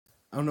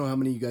I don't know how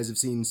many of you guys have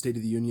seen State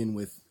of the Union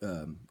with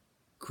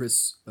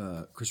Chris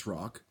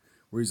Rock,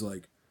 where he's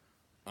like,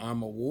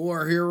 "I'm a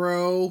war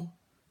hero.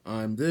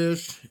 I'm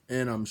this,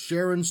 and I'm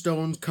Sharon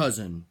Stone's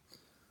cousin."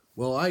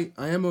 Well, I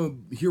am a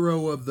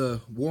hero of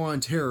the war on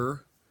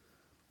terror.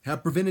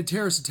 Have prevented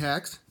terrorist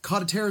attacks.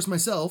 Caught a terrorist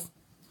myself.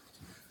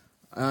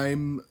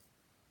 I'm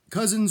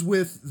cousins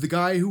with the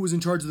guy who was in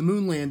charge of the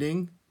moon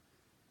landing.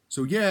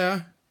 So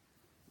yeah,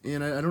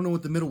 and I don't know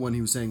what the middle one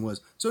he was saying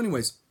was. So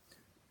anyways,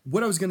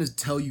 what I was going to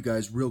tell you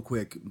guys real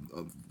quick,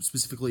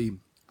 specifically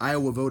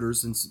Iowa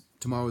voters, since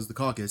tomorrow is the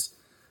caucus,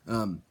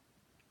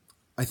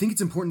 I think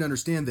it's important to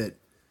understand that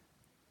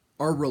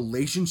our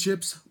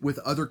relationships with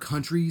other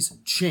countries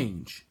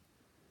change.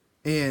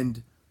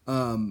 And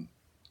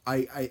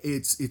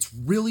it's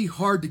really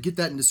hard to get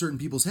that into certain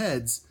people's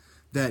heads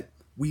that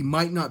we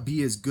might not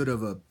be as good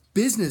of a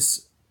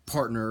business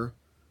partner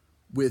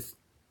with,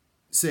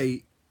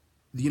 say,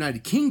 the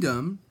United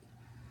Kingdom.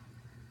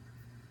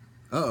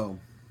 Uh-oh.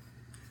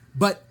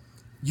 But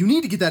you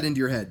need to get that into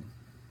your head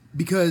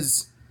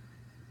because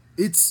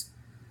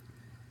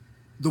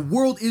the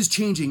world is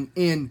changing,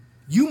 and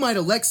you might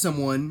elect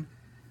someone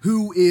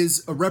who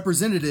is a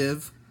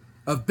representative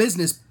of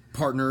business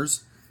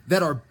partners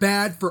that are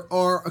bad for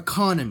our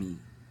economy.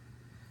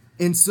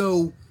 And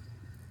so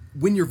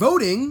when you're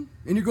voting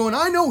and you're going,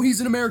 I know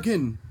he's an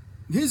American,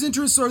 his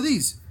interests are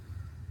these.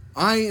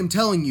 I am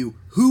telling you,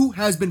 who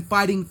has been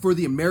fighting for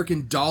the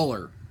American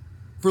dollar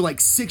for like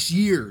 6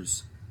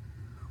 years?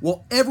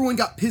 Well, everyone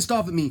got pissed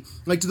off at me,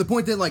 like to the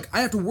point that like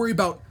I have to worry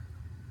about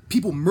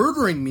people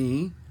murdering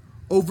me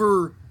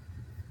over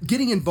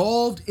getting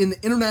involved in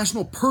the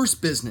international purse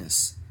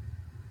business.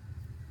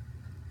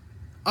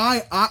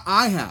 I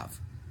have.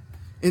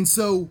 And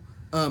so,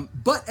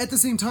 but at the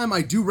same time,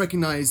 I do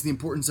recognize the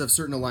importance of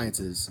certain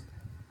alliances.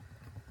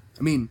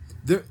 I mean,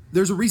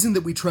 there's a reason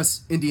that we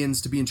trust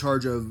Indians to be in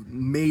charge of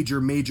major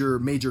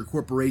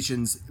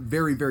corporations,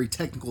 very, very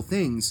technical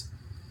things.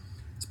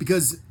 It's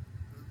because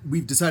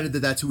we've decided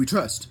that that's who we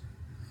trust.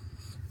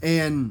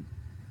 And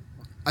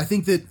I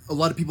think that a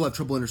lot of people have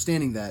trouble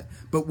understanding that.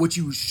 But what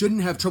you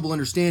shouldn't have trouble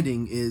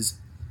understanding is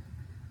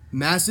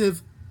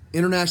massive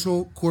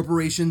international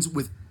corporations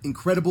with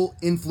incredible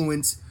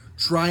influence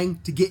trying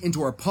to get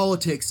into our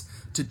politics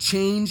to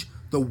change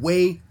the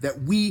way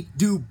that we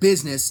do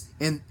business,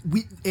 and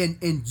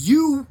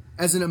you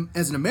as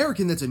an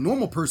American that's a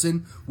normal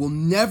person will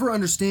never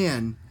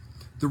understand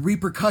the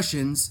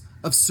repercussions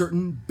of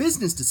certain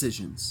business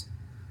decisions,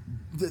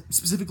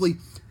 specifically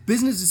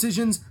business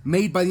decisions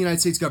made by the United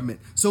States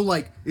government. So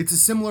like it's a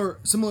similar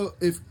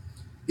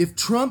if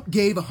Trump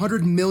gave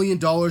 $100 million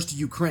to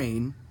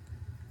Ukraine,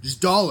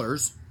 just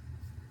dollars,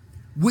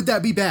 would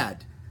that be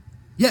bad?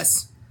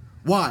 Yes.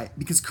 Why?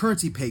 Because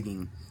currency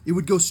pegging. It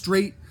would go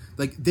straight,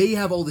 like they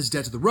have all this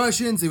debt to the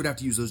Russians, they would have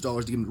to use those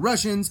dollars to give them to the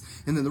Russians,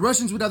 and then the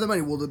Russians would have that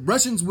money. Well, the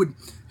Russians would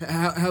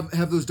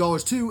have those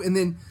dollars too, and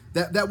then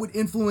that would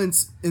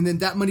influence, and then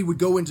that money would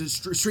go into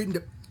straight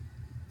into.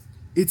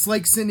 It's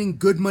like sending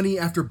good money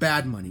after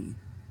bad money.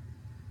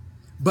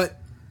 But,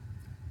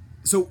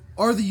 so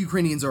are the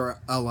Ukrainians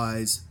our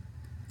allies?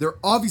 They're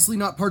obviously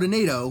not part of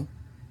NATO.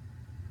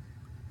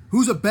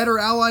 Who's a better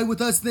ally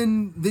with us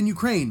than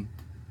Ukraine?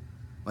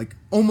 Like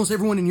almost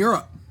everyone in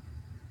Europe.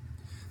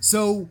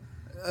 So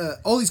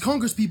all these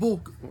Congress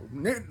people,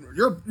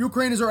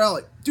 Ukraine is our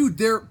ally. Dude,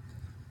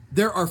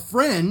 they're our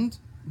friend,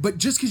 but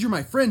just because you're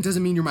my friend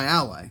doesn't mean you're my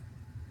ally.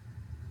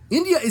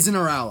 India isn't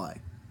our ally.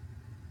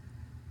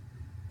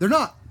 They're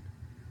not.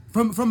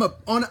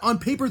 On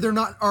paper, they're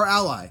not our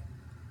ally.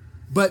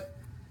 But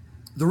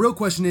the real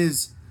question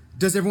is,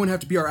 does everyone have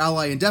to be our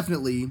ally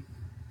indefinitely?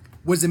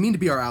 What does it mean to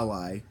be our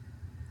ally?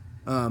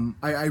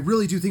 I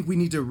really do think we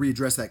need to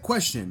readdress that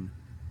question.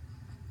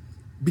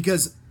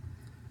 Because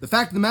the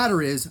fact of the matter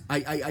is,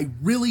 I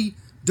really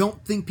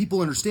don't think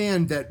people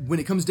understand that when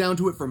it comes down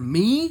to it for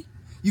me,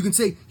 you can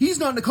say, he's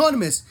not an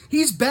economist.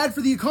 He's bad for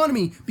the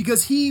economy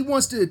because he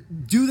wants to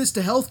do this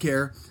to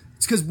healthcare.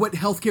 It's because what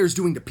healthcare is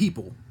doing to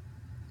people.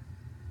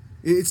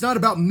 It's not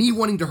about me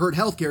wanting to hurt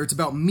healthcare. It's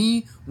about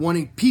me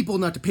wanting people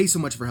not to pay so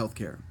much for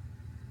healthcare.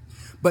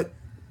 But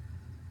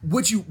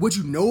what you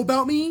know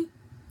about me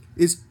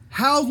is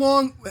how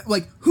long,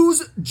 like,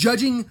 who's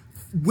judging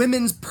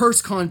women's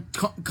purse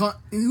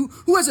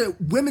who has a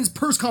women's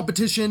purse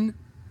competition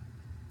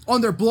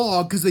on their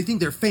blog because they think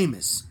they're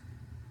famous,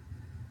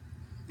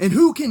 and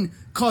who can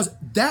cause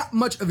that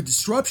much of a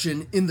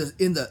disruption in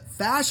the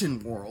fashion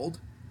world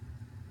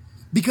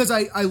because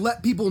I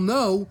let people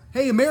know,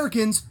 hey,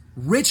 Americans,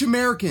 rich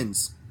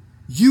Americans,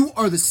 you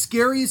are the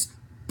scariest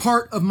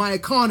part of my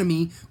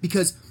economy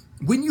because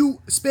when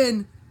you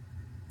spend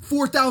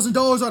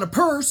 $4,000 on a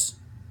purse,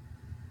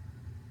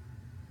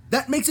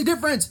 that makes a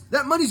difference.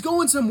 That money's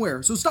going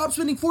somewhere. So stop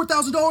spending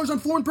 $4,000 on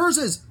foreign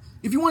purses.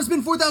 If you want to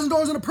spend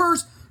 $4,000 on a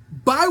purse,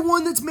 buy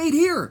one that's made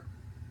here.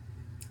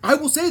 I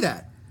will say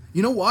that.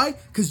 You know why?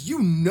 Because you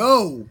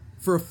know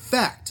for a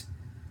fact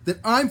that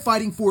I'm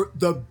fighting for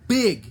the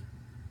big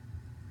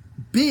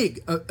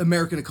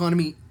American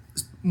economy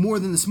more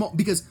than the small.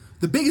 Because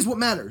the big is what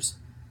matters.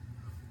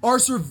 Our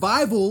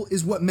survival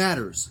is what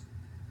matters.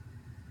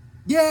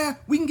 Yeah,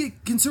 we can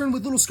get concerned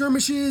with little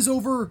skirmishes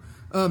over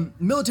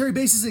military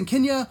bases in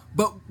Kenya,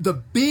 but the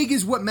big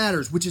is what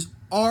matters, which is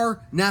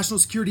our national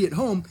security at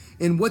home.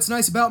 And what's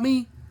nice about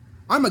me,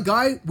 I'm a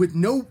guy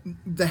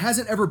that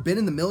hasn't ever been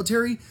in the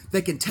military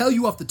that can tell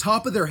you off the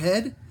top of their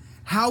head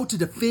how to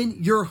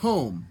defend your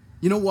home.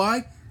 You know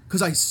why?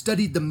 Because I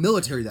studied the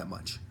military that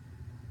much.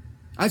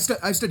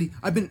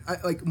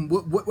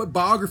 What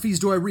biographies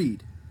do I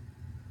read?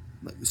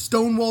 Like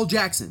Stonewall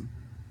Jackson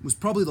was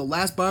probably the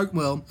last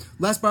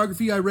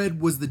biography I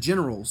read was The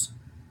Generals,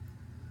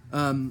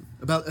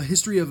 about a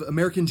history of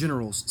American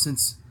generals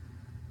since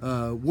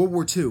World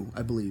War II,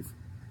 I believe.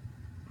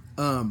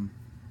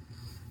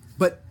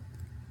 But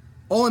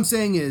all I'm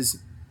saying is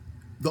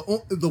the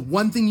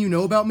one thing you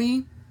know about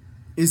me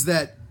is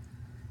that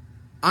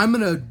I'm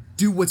gonna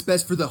do what's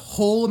best for the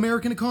whole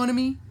American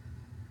economy,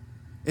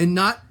 and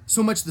not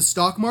so much the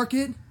stock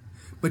market.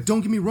 But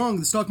don't get me wrong,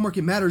 the stock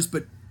market matters,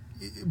 but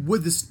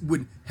would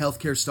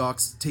healthcare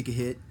stocks take a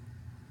hit?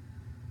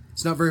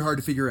 It's not very hard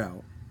to figure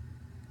out.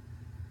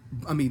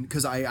 I mean,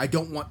 because I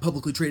don't want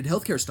publicly traded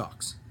healthcare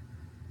stocks.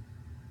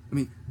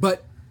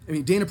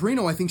 Dana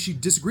Perino, I think she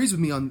disagrees with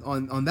me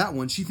on that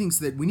one. She thinks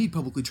that we need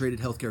publicly traded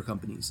healthcare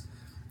companies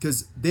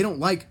because they don't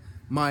like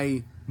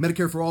my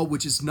Medicare for All,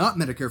 which is not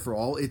Medicare for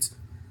All. It's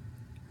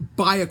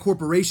buy a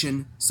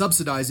corporation,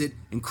 subsidize it,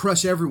 and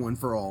crush everyone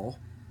for all.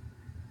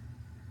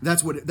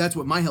 That's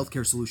what my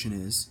healthcare solution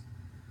is.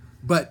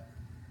 But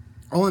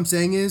all I'm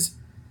saying is,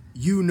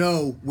 you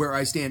know where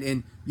I stand.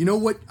 And you know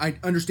what I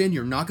understand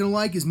you're not going to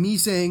like is me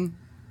saying,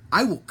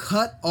 I will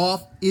cut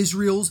off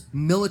Israel's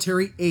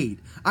military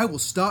aid. I will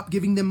stop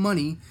giving them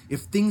money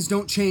if things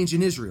don't change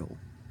in Israel.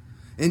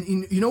 And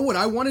you know what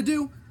I want to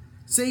do?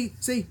 Say,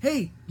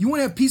 hey, you want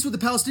to have peace with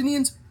the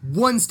Palestinians?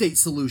 One state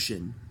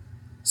solution.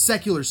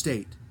 Secular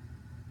state.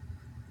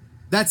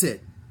 That's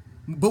it.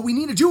 But we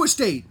need a Jewish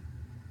state.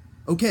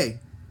 Okay,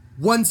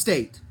 one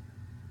state.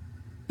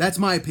 That's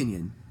my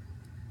opinion.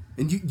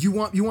 And you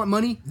want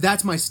money?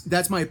 That's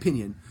my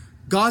opinion.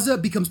 Gaza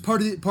becomes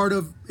part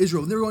of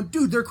Israel. And they're going,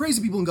 dude, there are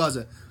crazy people in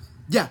Gaza.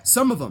 Yeah,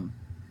 some of them.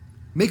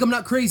 Make them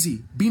not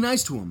crazy. Be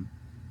nice to them.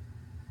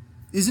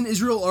 Isn't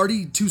Israel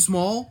already too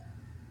small?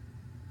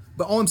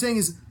 But all I'm saying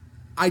is,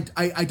 I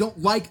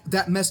don't like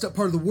that messed up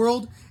part of the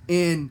world.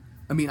 And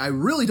I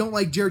really don't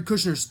like Jared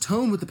Kushner's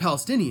tone with the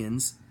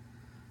Palestinians.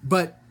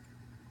 But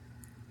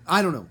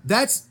I don't know.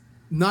 That's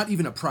not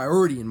even a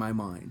priority in my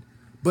mind.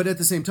 But at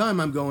the same time,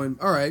 I'm going,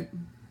 all right,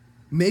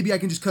 maybe I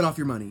can just cut off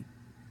your money.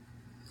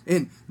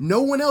 And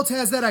no one else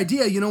has that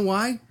idea. You know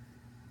why?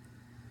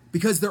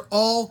 Because they're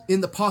all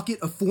in the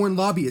pocket of foreign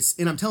lobbyists.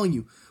 And I'm telling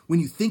you,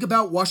 when you think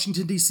about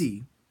Washington,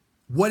 D.C.,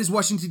 what is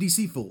Washington,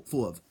 D.C.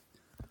 full of?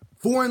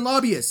 Foreign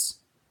lobbyists.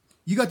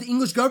 You got the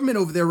English government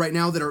over there right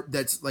now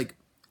that's like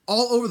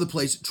all over the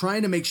place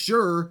trying to make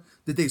sure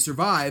that they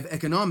survive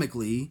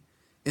economically.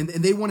 And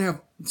they want to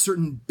have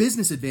certain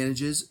business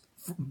advantages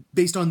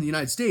based on the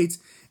United States.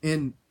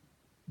 And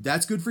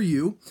that's good for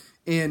you.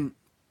 And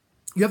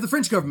you have the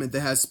French government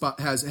that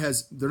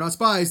has they're not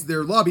spies,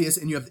 they're lobbyists,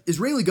 and you have the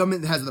Israeli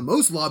government that has the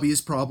most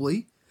lobbyists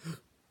probably,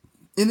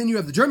 and then you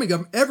have the German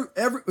government.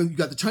 You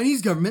got the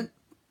Chinese government.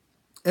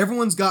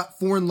 Everyone's got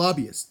foreign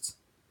lobbyists,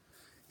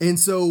 and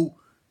so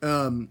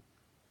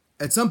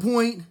at some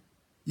point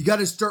you got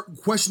to start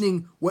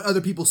questioning what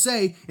other people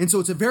say. And so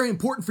it's very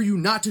important for you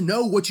not to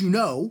know what you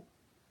know.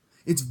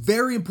 It's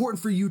very important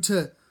for you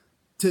to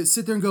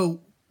sit there and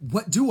go,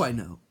 what do I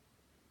know?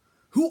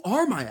 Who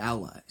are my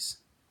allies?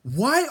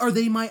 Why are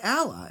they my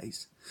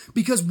allies?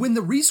 Because when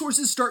the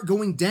resources start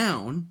going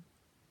down,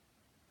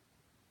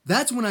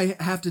 that's when I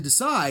have to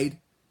decide,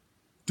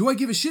 do I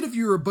give a shit if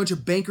you're a bunch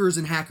of bankers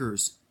and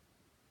hackers?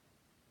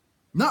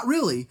 Not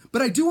really,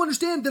 but I do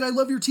understand that I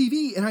love your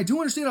TV, and I do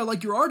understand I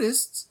like your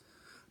artists,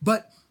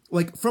 but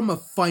like from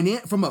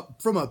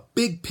a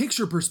big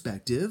picture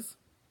perspective,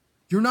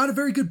 you're not a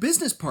very good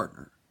business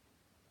partner.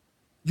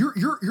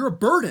 You're a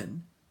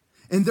burden,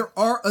 and there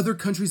are other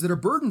countries that are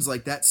burdens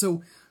like that.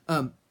 So,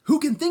 who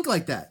can think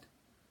like that?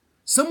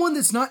 Someone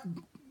that's not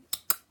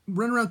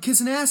running around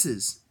kissing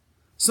asses.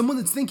 Someone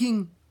that's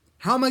thinking,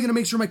 how am I going to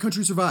make sure my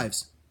country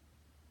survives?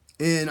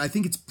 And I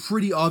think it's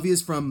pretty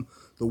obvious from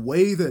the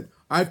way that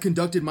I've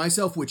conducted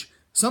myself, which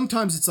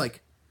sometimes it's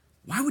like,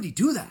 why would he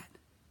do that?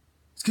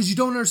 It's because you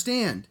don't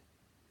understand.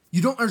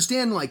 You don't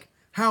understand like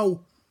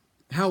how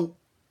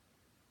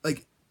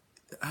like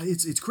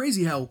it's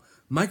crazy how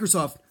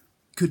Microsoft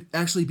could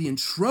actually be in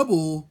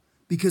trouble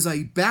because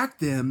I backed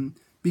them,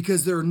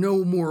 because there are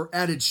no more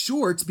added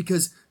shorts,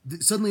 because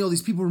suddenly all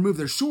these people remove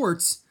their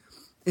shorts,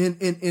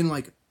 and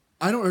like,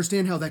 I don't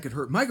understand how that could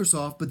hurt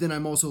Microsoft, but then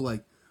I'm also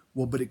like,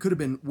 well, but it could have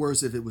been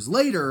worse if it was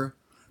later,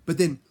 but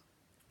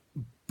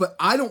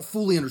I don't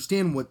fully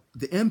understand what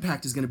the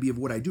impact is going to be of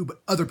what I do,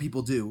 but other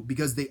people do,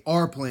 because they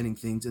are planning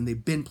things, and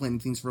they've been planning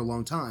things for a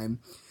long time,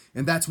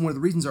 and that's one of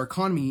the reasons our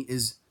economy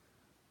is,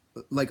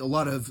 like a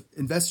lot of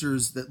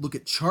investors that look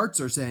at charts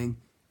are saying,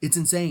 it's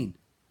insane.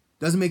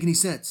 Doesn't make any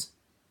sense.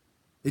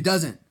 It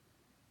doesn't.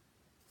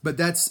 But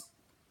that's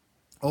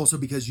Also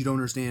because you don't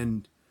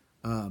understand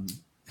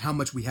how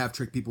much we have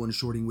tricked people into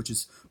shorting, which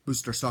has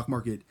boosted our stock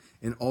market.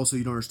 And also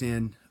you don't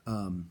understand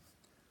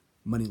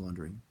money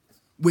laundering,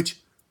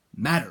 which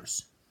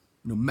matters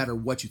no matter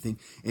what you think.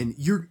 And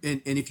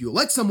if you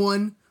elect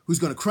someone who's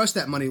going to crush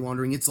that money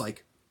laundering, it's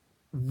like,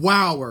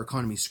 wow, our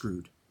economy's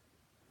screwed.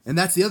 And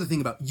that's the other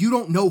thing about, you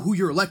don't know who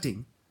you're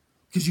electing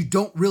because you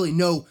don't really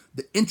know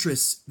the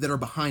interests that are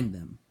behind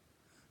them.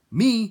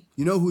 Me,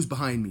 you know who's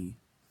behind me?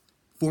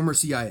 Former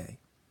CIA.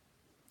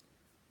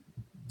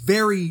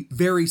 Very,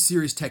 very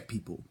serious tech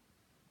people.